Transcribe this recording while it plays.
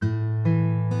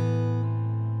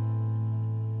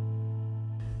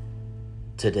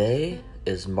Today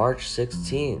is March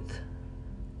 16th.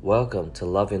 Welcome to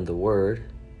Loving the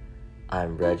Word.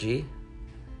 I'm Reggie.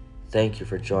 Thank you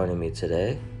for joining me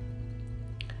today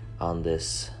on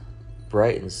this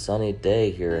bright and sunny day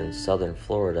here in southern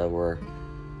Florida where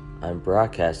I'm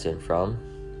broadcasting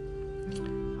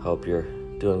from. Hope you're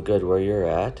doing good where you're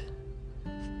at.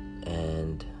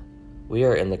 And we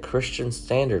are in the Christian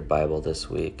Standard Bible this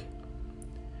week,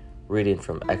 reading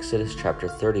from Exodus chapter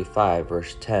 35,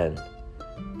 verse 10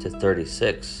 to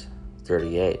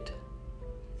 36:38.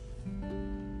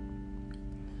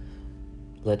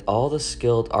 Let all the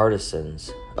skilled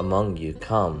artisans among you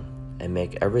come and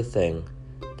make everything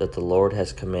that the Lord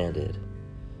has commanded: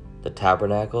 the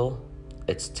tabernacle,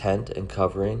 its tent and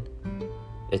covering,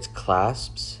 its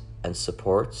clasps and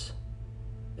supports,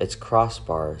 its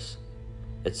crossbars,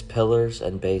 its pillars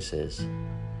and bases,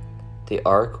 the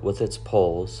ark with its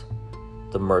poles,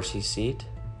 the mercy seat,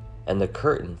 and the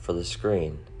curtain for the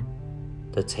screen,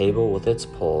 the table with its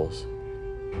poles,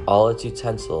 all its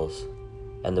utensils,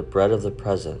 and the bread of the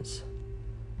presence,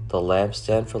 the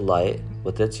lampstand for light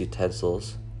with its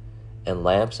utensils, and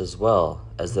lamps as well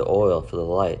as the oil for the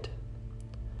light,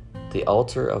 the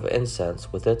altar of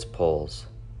incense with its poles,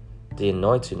 the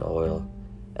anointing oil,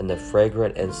 and the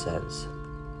fragrant incense,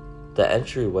 the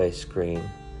entryway screen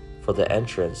for the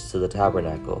entrance to the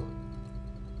tabernacle,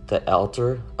 the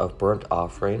altar of burnt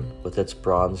offering with its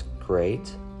bronze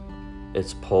grate,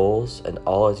 its poles and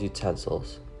all its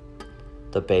utensils,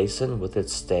 the basin with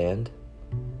its stand,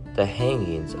 the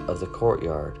hangings of the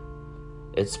courtyard,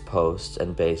 its posts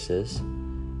and bases,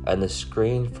 and the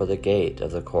screen for the gate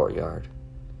of the courtyard,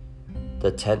 the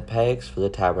tent pegs for the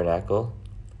tabernacle,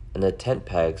 and the tent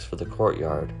pegs for the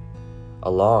courtyard,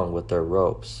 along with their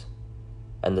ropes,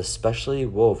 and the specially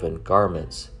woven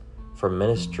garments for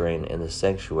ministering in the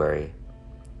sanctuary,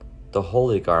 the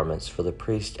holy garments for the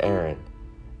priest Aaron,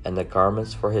 and the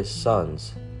garments for his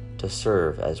sons to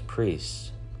serve as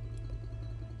priests.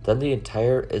 Then the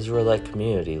entire Israelite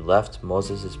community left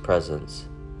Moses' presence.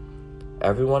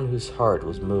 Everyone whose heart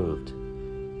was moved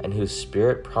and whose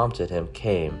spirit prompted him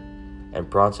came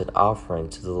and brought an offering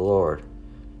to the Lord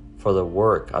for the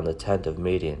work on the tent of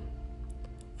meeting,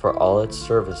 for all its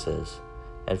services,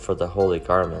 and for the holy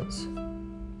garments.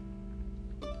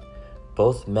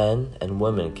 Both men and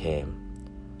women came.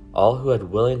 All who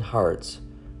had willing hearts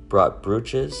brought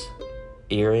brooches,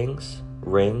 earrings,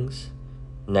 rings,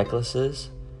 necklaces,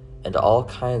 and all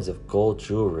kinds of gold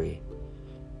jewelry.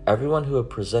 Everyone who had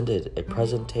presented a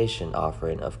presentation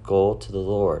offering of gold to the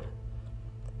Lord.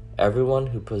 Everyone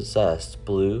who possessed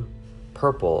blue,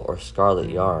 purple, or scarlet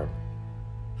yarn,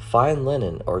 fine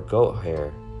linen or goat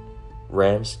hair,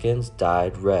 ram skins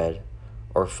dyed red,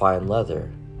 or fine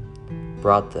leather,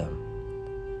 brought them.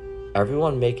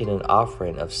 Everyone making an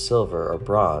offering of silver or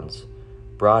bronze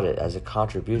brought it as a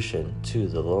contribution to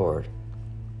the Lord.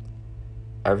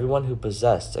 Everyone who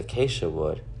possessed acacia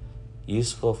wood,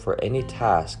 useful for any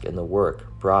task in the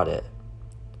work, brought it.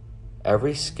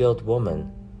 Every skilled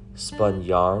woman spun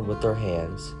yarn with their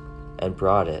hands and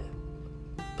brought it: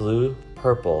 blue,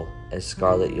 purple, and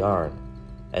scarlet yarn,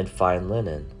 and fine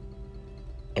linen.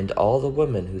 And all the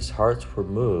women whose hearts were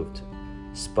moved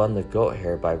spun the goat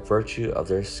hair by virtue of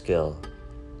their skill.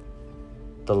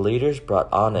 The leaders brought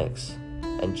onyx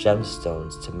and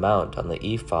gemstones to mount on the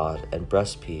ephod and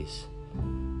breastpiece,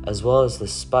 as well as the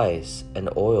spice and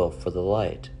oil for the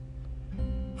light,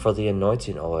 for the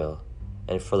anointing oil,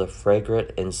 and for the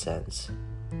fragrant incense.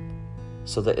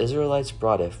 So the Israelites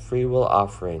brought a freewill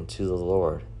offering to the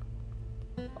Lord.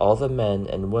 All the men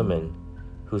and women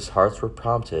whose hearts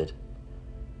prompted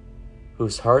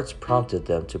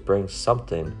them to bring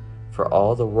something for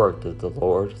all the work that the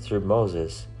Lord, through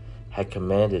Moses, had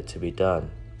commanded to be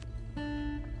done.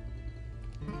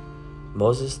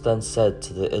 Moses then said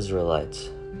to the Israelites,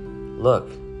 "Look,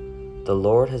 the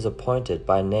Lord has appointed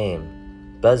by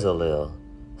name Bezalel,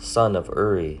 son of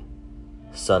Uri,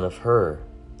 son of Hur,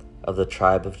 of the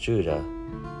tribe of Judah.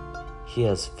 He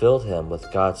has filled him with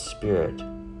God's Spirit,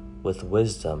 with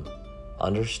wisdom,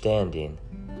 understanding,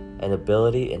 and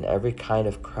ability in every kind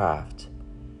of craft,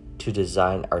 to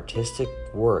design artistic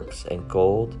works in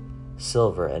gold,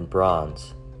 silver, and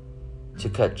bronze, to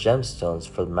cut gemstones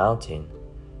for mounting,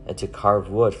 and to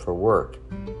carve wood for work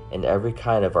in every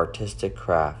kind of artistic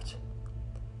craft.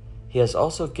 He has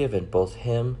also given both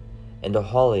him and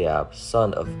Oholiab,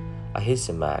 son of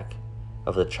Ahisamach,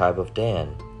 of the tribe of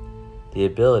Dan, the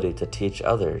ability to teach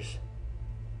others.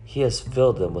 He has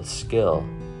filled them with skill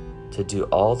to do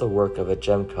all the work of a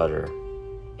gem cutter,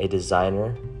 a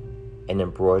designer, an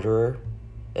embroiderer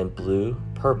in blue,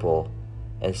 purple,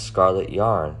 and scarlet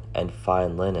yarn and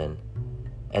fine linen,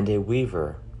 and a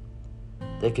weaver.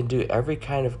 They can do every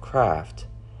kind of craft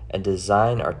and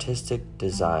design artistic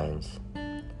designs.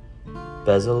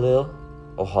 Bezalel,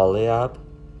 Oholiab,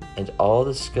 and all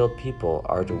the skilled people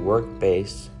are to work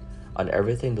based on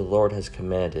everything the Lord has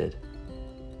commanded.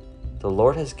 The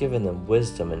Lord has given them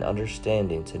wisdom and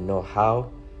understanding to know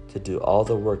how to do all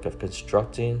the work of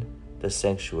constructing the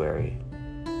sanctuary.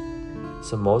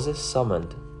 So Moses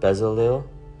summoned Bezalel,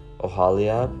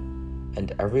 Oholiab,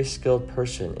 and every skilled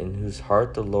person in whose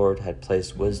heart the Lord had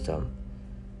placed wisdom,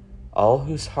 all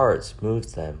whose hearts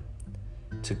moved them,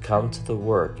 to come to the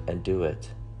work and do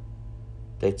it.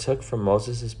 They took from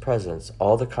Moses' presence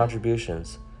all the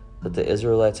contributions that the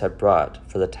Israelites had brought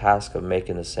for the task of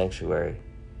making the sanctuary.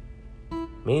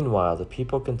 Meanwhile, the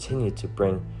people continued to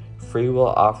bring freewill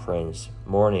offerings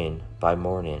morning by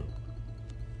morning.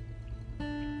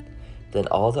 Then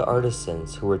all the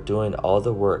artisans who were doing all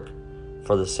the work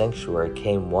for the sanctuary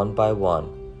came one by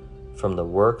one from the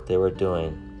work they were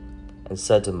doing and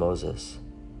said to Moses,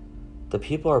 "The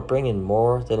people are bringing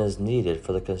more than is needed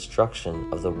for the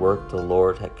construction of the work the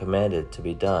Lord had commanded to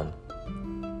be done."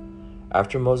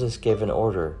 After Moses gave an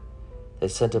order, they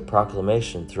sent a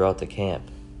proclamation throughout the camp,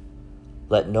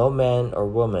 "Let no man or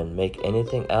woman make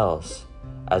anything else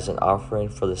as an offering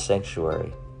for the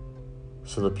sanctuary."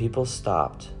 So the people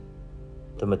stopped.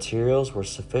 The materials were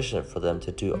sufficient for them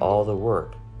to do all the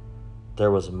work.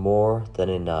 There was more than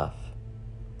enough.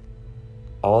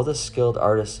 All the skilled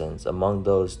artisans among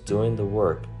those doing the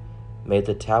work made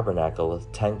the tabernacle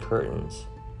with 10 curtains.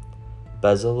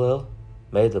 Bezalel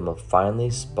made them of finely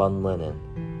spun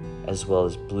linen, as well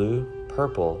as blue,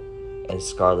 purple, and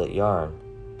scarlet yarn,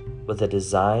 with a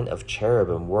design of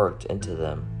cherubim worked into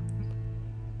them.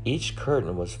 Each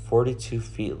curtain was 42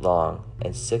 feet long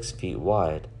and 6 feet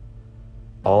wide.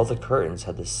 All the curtains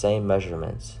had the same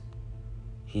measurements.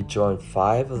 He joined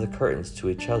 5 of the curtains to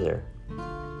each other,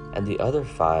 and the other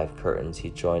 5 curtains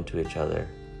he joined to each other.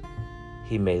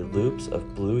 He made loops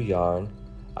of blue yarn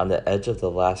on the edge of the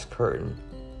last curtain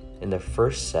in the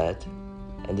first set,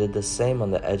 and did the same on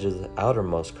the edge of the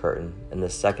outermost curtain in the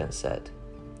second set.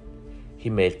 He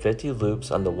made 50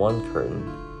 loops on the one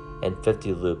curtain and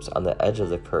 50 loops on the edge of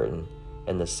the curtain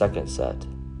in the second set,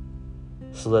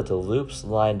 so that the loops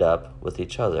lined up with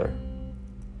each other.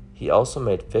 He also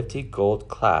made 50 gold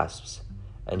clasps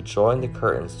and joined the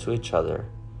curtains to each other,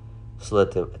 so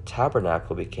that the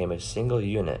tabernacle became a single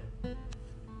unit.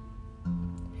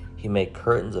 He made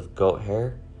curtains of goat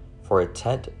hair for a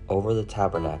tent over the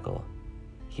tabernacle.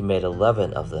 He made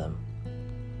 11 of them.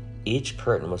 Each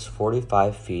curtain was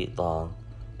 45 feet long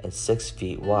and 6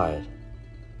 feet wide.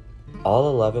 All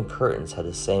 11 curtains had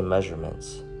the same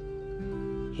measurements.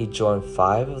 He joined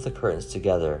 5 of the curtains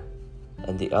together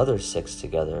and the other 6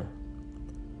 together.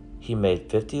 He made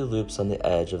 50 loops on the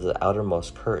edge of the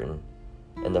outermost curtain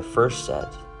in the first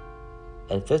set,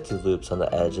 and 50 loops on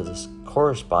the edge of the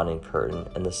corresponding curtain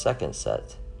in the second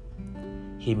set.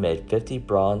 He made 50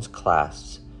 bronze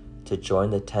clasps to join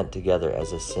the tent together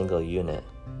as a single unit.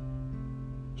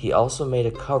 He also made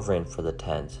a covering for the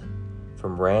tent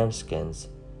from ram skins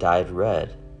dyed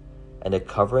red, and a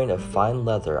covering of fine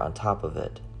leather on top of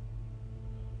it.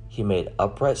 He made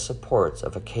upright supports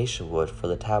of acacia wood for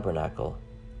the tabernacle.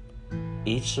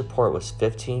 Each support was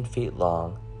 15 feet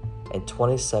long and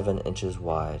 27 inches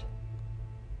wide.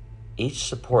 Each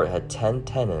support had 2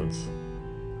 tenons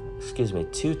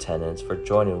for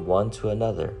joining one to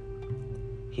another.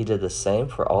 He did the same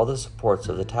for all the supports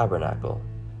of the tabernacle.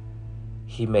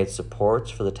 He made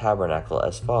supports for the tabernacle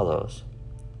as follows: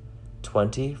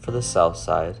 20 for the south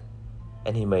side,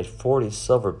 and he made 40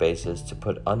 silver bases to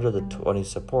put under the 20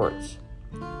 supports.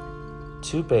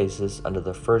 2 bases under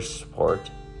the first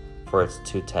support for its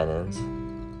 2 tenons,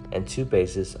 and 2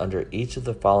 bases under each of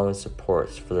the following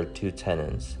supports for their 2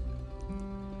 tenons.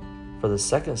 For the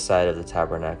second side of the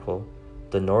tabernacle,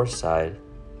 the north side,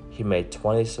 he made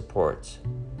 20 supports,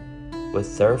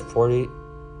 with their 40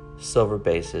 silver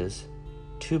bases,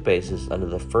 2 bases under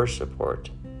the first support,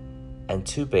 and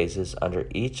 2 bases under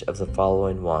each of the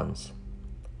following ones.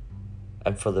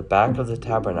 And for the back of the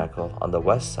tabernacle on the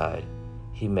west side,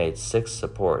 he made 6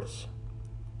 supports.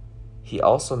 He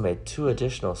also made 2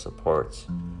 additional supports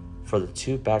for the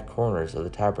 2 back corners of the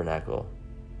tabernacle.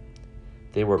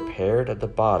 They were paired at the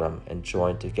bottom and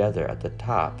joined together at the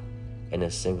top in a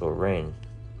single ring.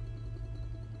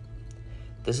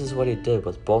 This is what he did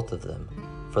with both of them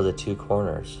for the 2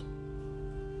 corners.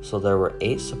 So there were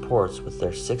 8 supports with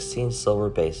their 16 silver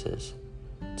bases,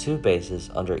 2 bases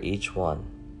under each one.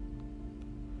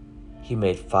 He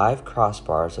made 5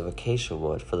 crossbars of acacia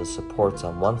wood for the supports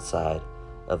on one side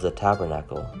of the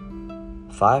tabernacle,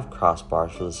 5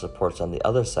 crossbars for the supports on the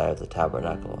other side of the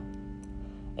tabernacle,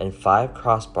 and 5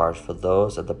 crossbars for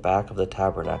those at the back of the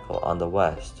tabernacle on the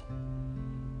west.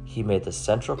 He made the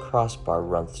central crossbar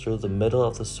run through the middle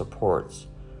of the supports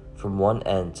from one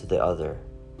end to the other.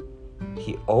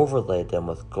 He overlaid them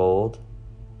with gold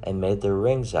and made the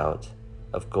rings out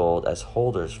of gold as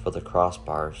holders for the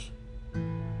crossbars.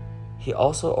 He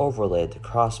also overlaid the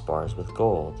crossbars with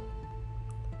gold.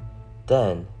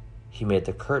 Then he made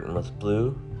the curtain with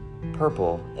blue,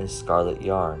 purple, and scarlet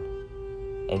yarn,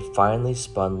 and finely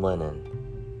spun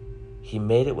linen. He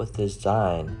made it with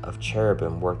design of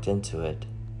cherubim worked into it.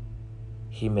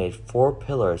 He made 4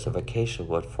 pillars of acacia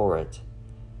wood for it,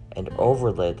 and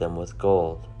overlaid them with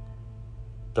gold.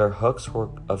 Their hooks were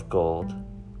of gold,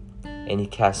 and he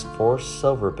cast 4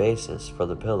 silver bases for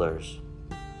the pillars.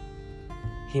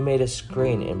 He made a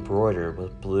screen embroidered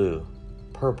with blue,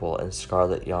 purple, and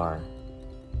scarlet yarn,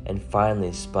 and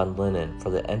finely spun linen for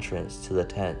the entrance to the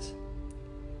tent,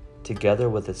 together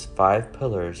with its 5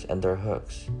 pillars and their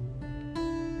hooks.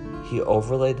 He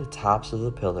overlaid the tops of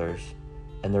the pillars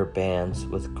and their bands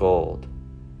with gold,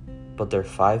 but their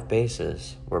 5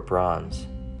 bases were bronze.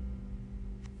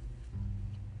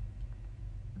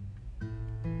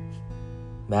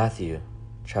 Matthew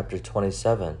chapter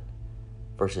 27,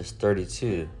 verses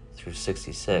 32 through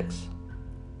 66.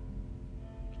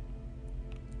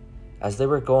 As they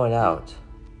were going out,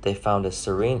 they found a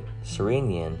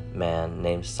Cyrenian man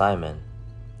named Simon.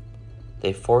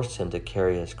 They forced him to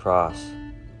carry his cross.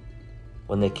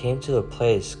 When they came to a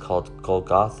place called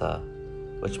Golgotha,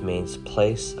 which means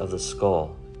place of the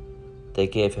skull, they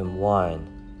gave him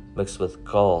wine mixed with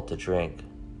gall to drink.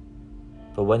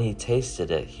 But when he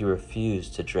tasted it, he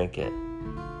refused to drink it.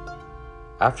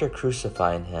 After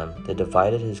crucifying him, they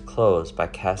divided his clothes by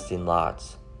casting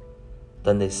lots.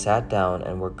 Then they sat down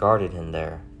and were guarding him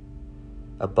there.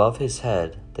 Above his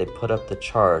head they put up the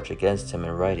charge against him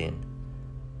in writing,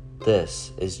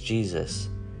 "This is Jesus,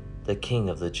 the King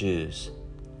of the Jews."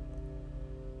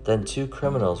 Then 2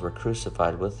 criminals were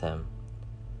crucified with him,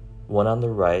 one on the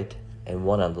right and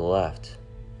one on the left.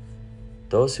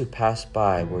 Those who passed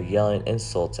by were yelling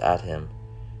insults at him,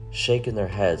 shaking their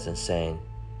heads and saying,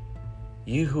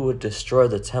 "You who would destroy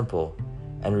the temple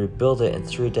and rebuild it in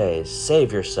 3 days,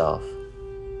 save yourself.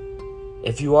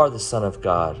 If you are the Son of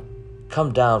God,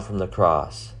 come down from the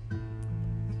cross."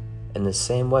 In the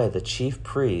same way, the chief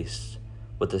priests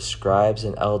with the scribes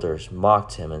and elders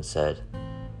mocked him and said,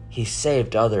 "He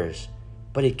saved others,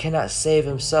 but he cannot save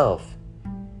himself.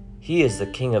 He is the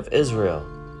King of Israel.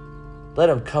 Let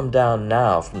him come down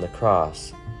now from the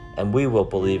cross, and we will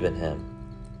believe in him.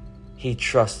 He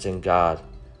trusts in God.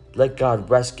 Let God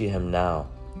rescue him now,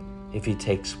 if he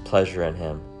takes pleasure in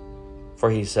him. For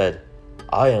he said,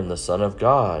 'I am the Son of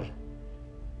God.'"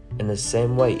 In the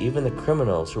same way, even the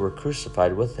criminals who were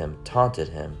crucified with him taunted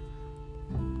him.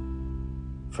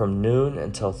 From noon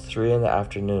until 3 in the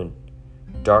afternoon,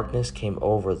 darkness came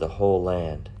over the whole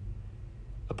land.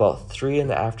 About 3 in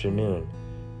the afternoon,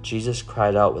 Jesus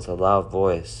cried out with a loud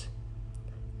voice,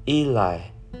 "Eli,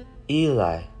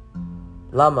 Eli,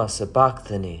 lama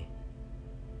sabachthani?"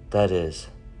 That is,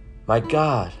 my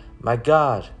God,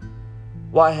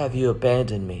 why have you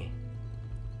abandoned me?"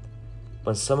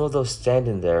 When some of those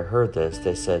standing there heard this,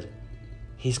 they said,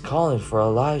 "He's calling for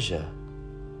Elijah."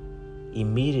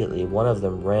 Immediately one of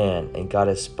them ran and got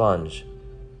a sponge,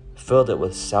 filled it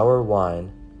with sour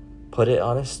wine, put it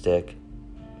on a stick,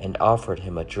 and offered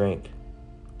him a drink.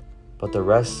 But the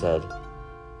rest said,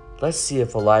 "Let's see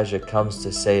if Elijah comes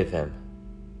to save him."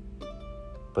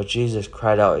 But Jesus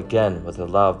cried out again with a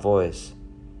loud voice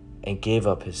and gave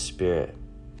up his spirit.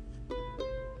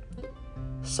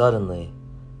 Suddenly,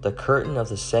 the curtain of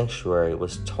the sanctuary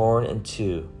was torn in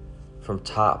 2 from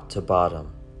top to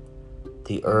bottom.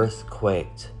 The earth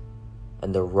quaked,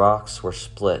 and the rocks were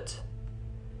split.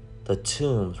 The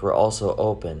tombs were also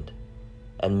opened,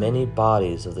 and many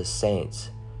bodies of the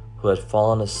saints who had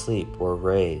fallen asleep were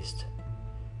raised.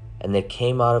 And they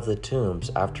came out of the tombs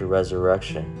after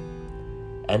resurrection,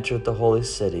 entered the holy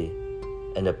city,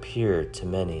 and appeared to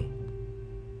many.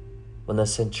 When the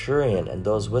centurion and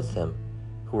those with him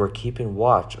who were keeping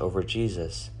watch over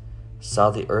Jesus saw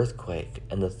the earthquake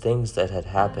and the things that had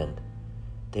happened,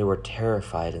 they were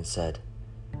terrified and said,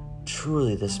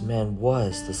 "Truly this man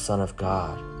was the Son of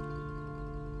God."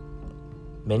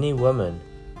 Many women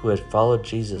who had followed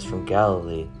Jesus from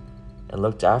Galilee and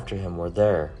looked after him were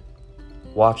there,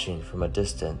 watching from a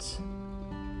distance.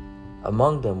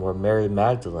 Among them were Mary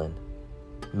Magdalene,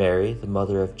 Mary the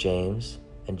mother of James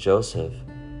and Joseph,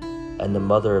 and the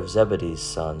mother of Zebedee's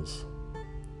sons.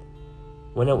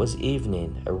 When it was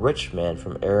evening, a rich man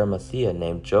from Arimathea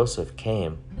named Joseph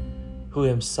came, who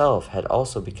himself had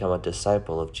also become a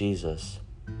disciple of Jesus.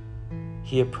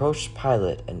 He approached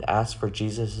Pilate and asked for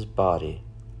Jesus' body.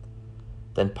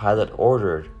 Then Pilate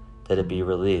ordered that it be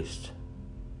released.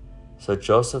 So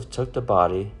Joseph took the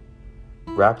body,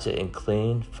 wrapped it in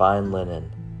clean, fine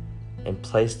linen, and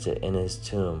placed it in his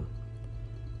tomb,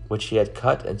 which he had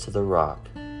cut into the rock.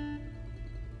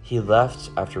 He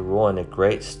left after rolling a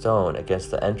great stone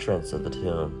against the entrance of the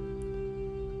tomb.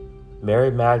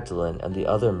 Mary Magdalene and the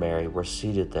other Mary were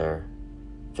seated there,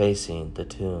 facing the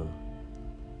tomb.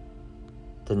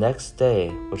 The next day,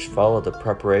 which followed the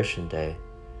preparation day,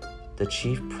 the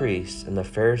chief priests and the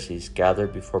Pharisees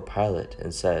gathered before Pilate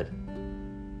and said,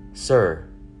 "Sir,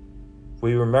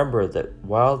 we remember that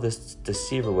while this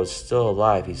deceiver was still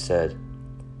alive, he said,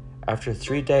 'After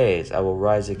 3 days I will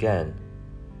rise again.'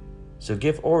 So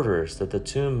give orders that the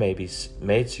tomb may be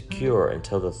made secure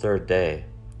until the 3rd day.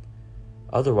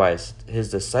 Otherwise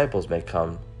his disciples may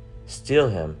come, steal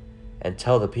him, and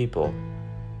tell the people,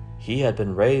 'He had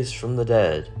been raised from the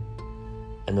dead,'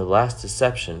 and the last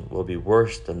deception will be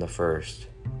worse than the first."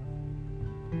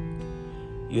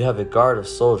 "You have a guard of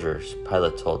soldiers,"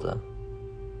 Pilate told them.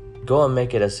 "Go and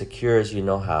make it as secure as you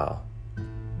know how."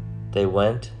 They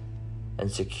went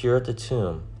and secured the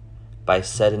tomb by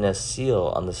setting a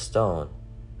seal on the stone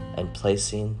and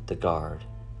placing the guard.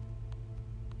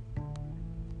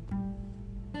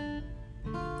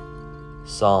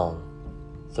 Psalm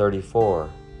 34,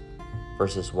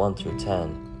 verses 1 through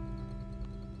 10.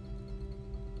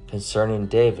 Concerning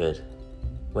David,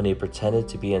 when he pretended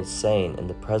to be insane in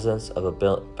the presence of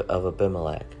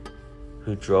Abimelech,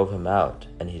 who drove him out,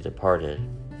 and he departed.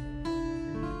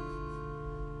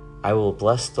 I will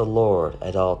bless the Lord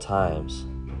at all times.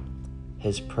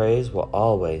 His praise will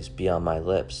always be on my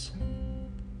lips.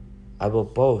 I will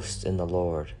boast in the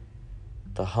Lord.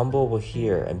 The humble will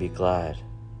hear and be glad.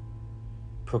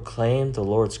 Proclaim the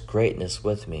Lord's greatness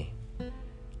with me.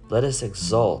 Let us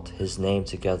exalt his name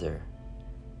together.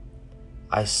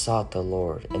 I sought the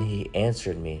Lord, and he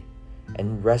answered me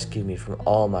and rescued me from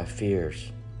all my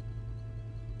fears.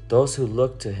 Those who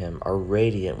look to him are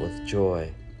radiant with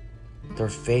joy. Their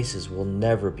faces will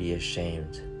never be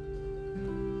ashamed.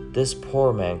 This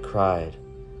poor man cried,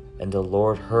 and the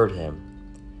Lord heard him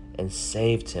and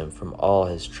saved him from all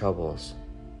his troubles.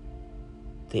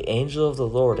 The angel of the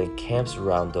Lord encamps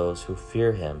around those who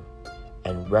fear him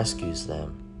and rescues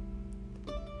them.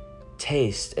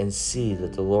 Taste and see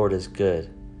that the Lord is good.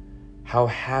 How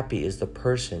happy is the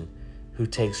person who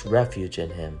takes refuge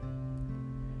in him.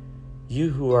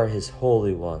 You who are his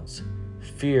holy ones,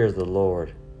 fear the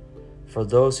Lord, for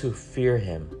those who fear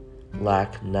him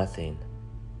lack nothing.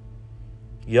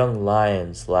 Young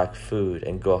lions lack food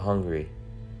and go hungry,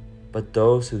 but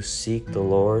those who seek the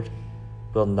Lord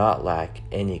will not lack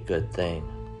any good thing.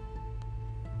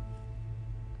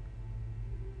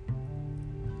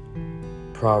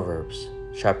 Proverbs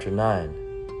chapter 9,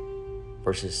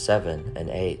 verses 7 and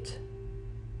 8.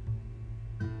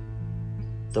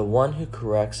 The one who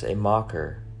corrects a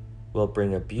mocker will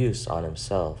bring abuse on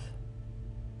himself.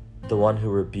 The one who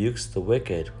rebukes the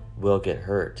wicked will get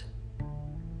hurt.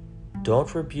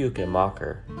 Don't rebuke a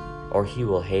mocker, or he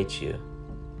will hate you.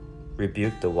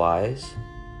 Rebuke the wise,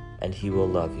 and he will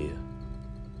love you.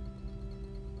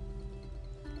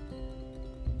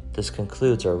 This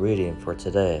concludes our reading for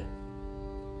today.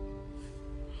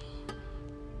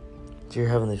 Dear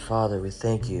Heavenly Father, we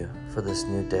thank you for this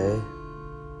new day.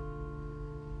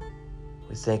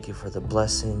 We thank you for the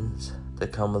blessings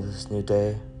that come with this new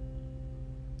day,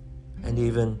 and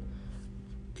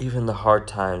even the hard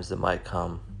times that might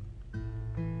come.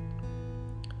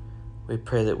 We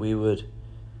pray that we would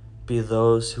be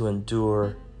those who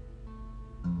endure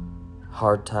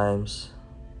hard times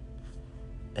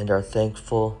and are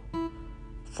thankful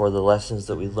for the lessons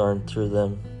that we learn through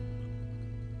them.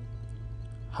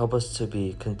 Help us to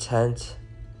be content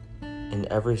in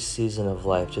every season of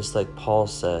life, just like Paul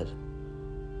said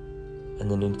in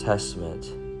the New Testament,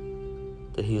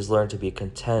 that he's learned to be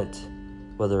content,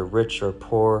 whether rich or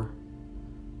poor,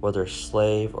 whether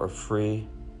slave or free,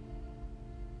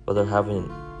 whether having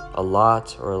a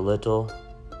lot or a little.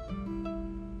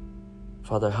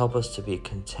 Father, help us to be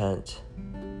content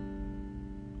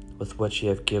with what you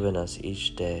have given us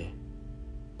each day.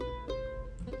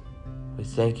 We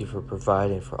thank you for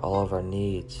providing for all of our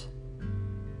needs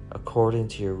according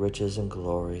to your riches and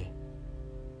glory.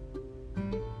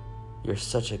 You're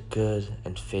such a good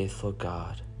and faithful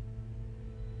God,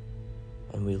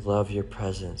 and we love your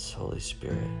presence, Holy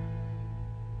Spirit.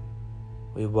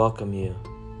 We welcome you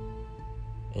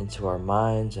into our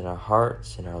minds and our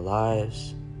hearts and our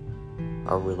lives,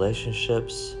 our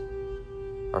relationships,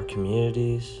 our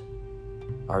communities,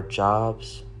 our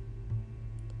jobs.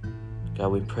 God,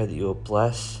 we pray that you will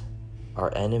bless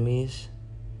our enemies,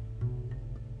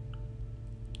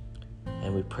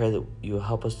 and we pray that you will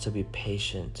help us to be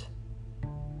patient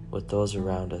with those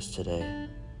around us today.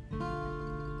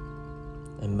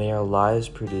 And may our lives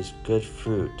produce good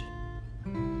fruit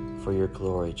for your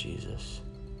glory, Jesus.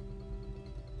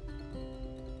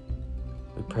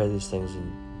 We pray these things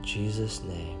in Jesus'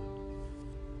 name.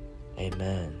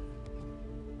 Amen.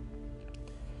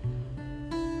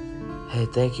 Hey,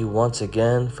 thank you once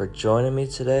again for joining me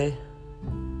today.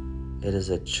 It is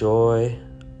a joy,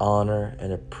 honor,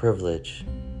 and a privilege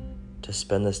to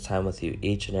spend this time with you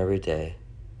each and every day.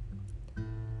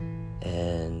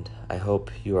 And I hope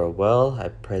you are well. I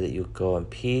pray that you go in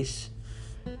peace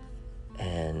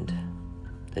and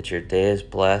that your day is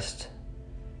blessed,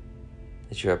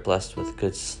 that you are blessed with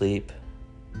good sleep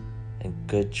and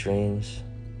good dreams.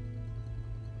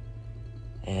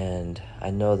 And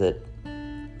I know that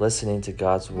listening to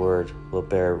God's word will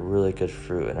bear really good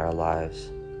fruit in our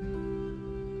lives.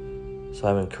 So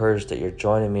I'm encouraged that you're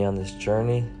joining me on this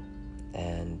journey,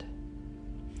 and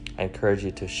I encourage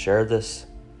you to share this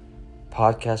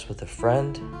podcast with a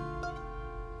friend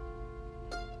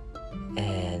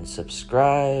and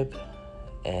subscribe,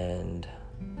 and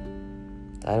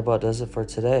that about does it for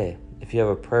today. If you have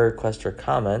a prayer request or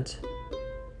comment,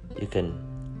 you can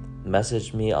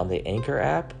message me on the Anchor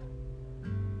app.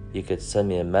 You could send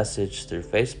me a message through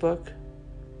Facebook.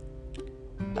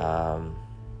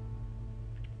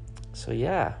 So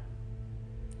yeah,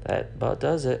 that about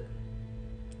does it.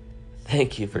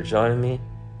 Thank you for joining me,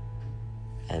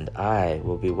 and I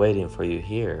will be waiting for you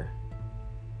here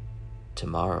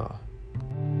tomorrow.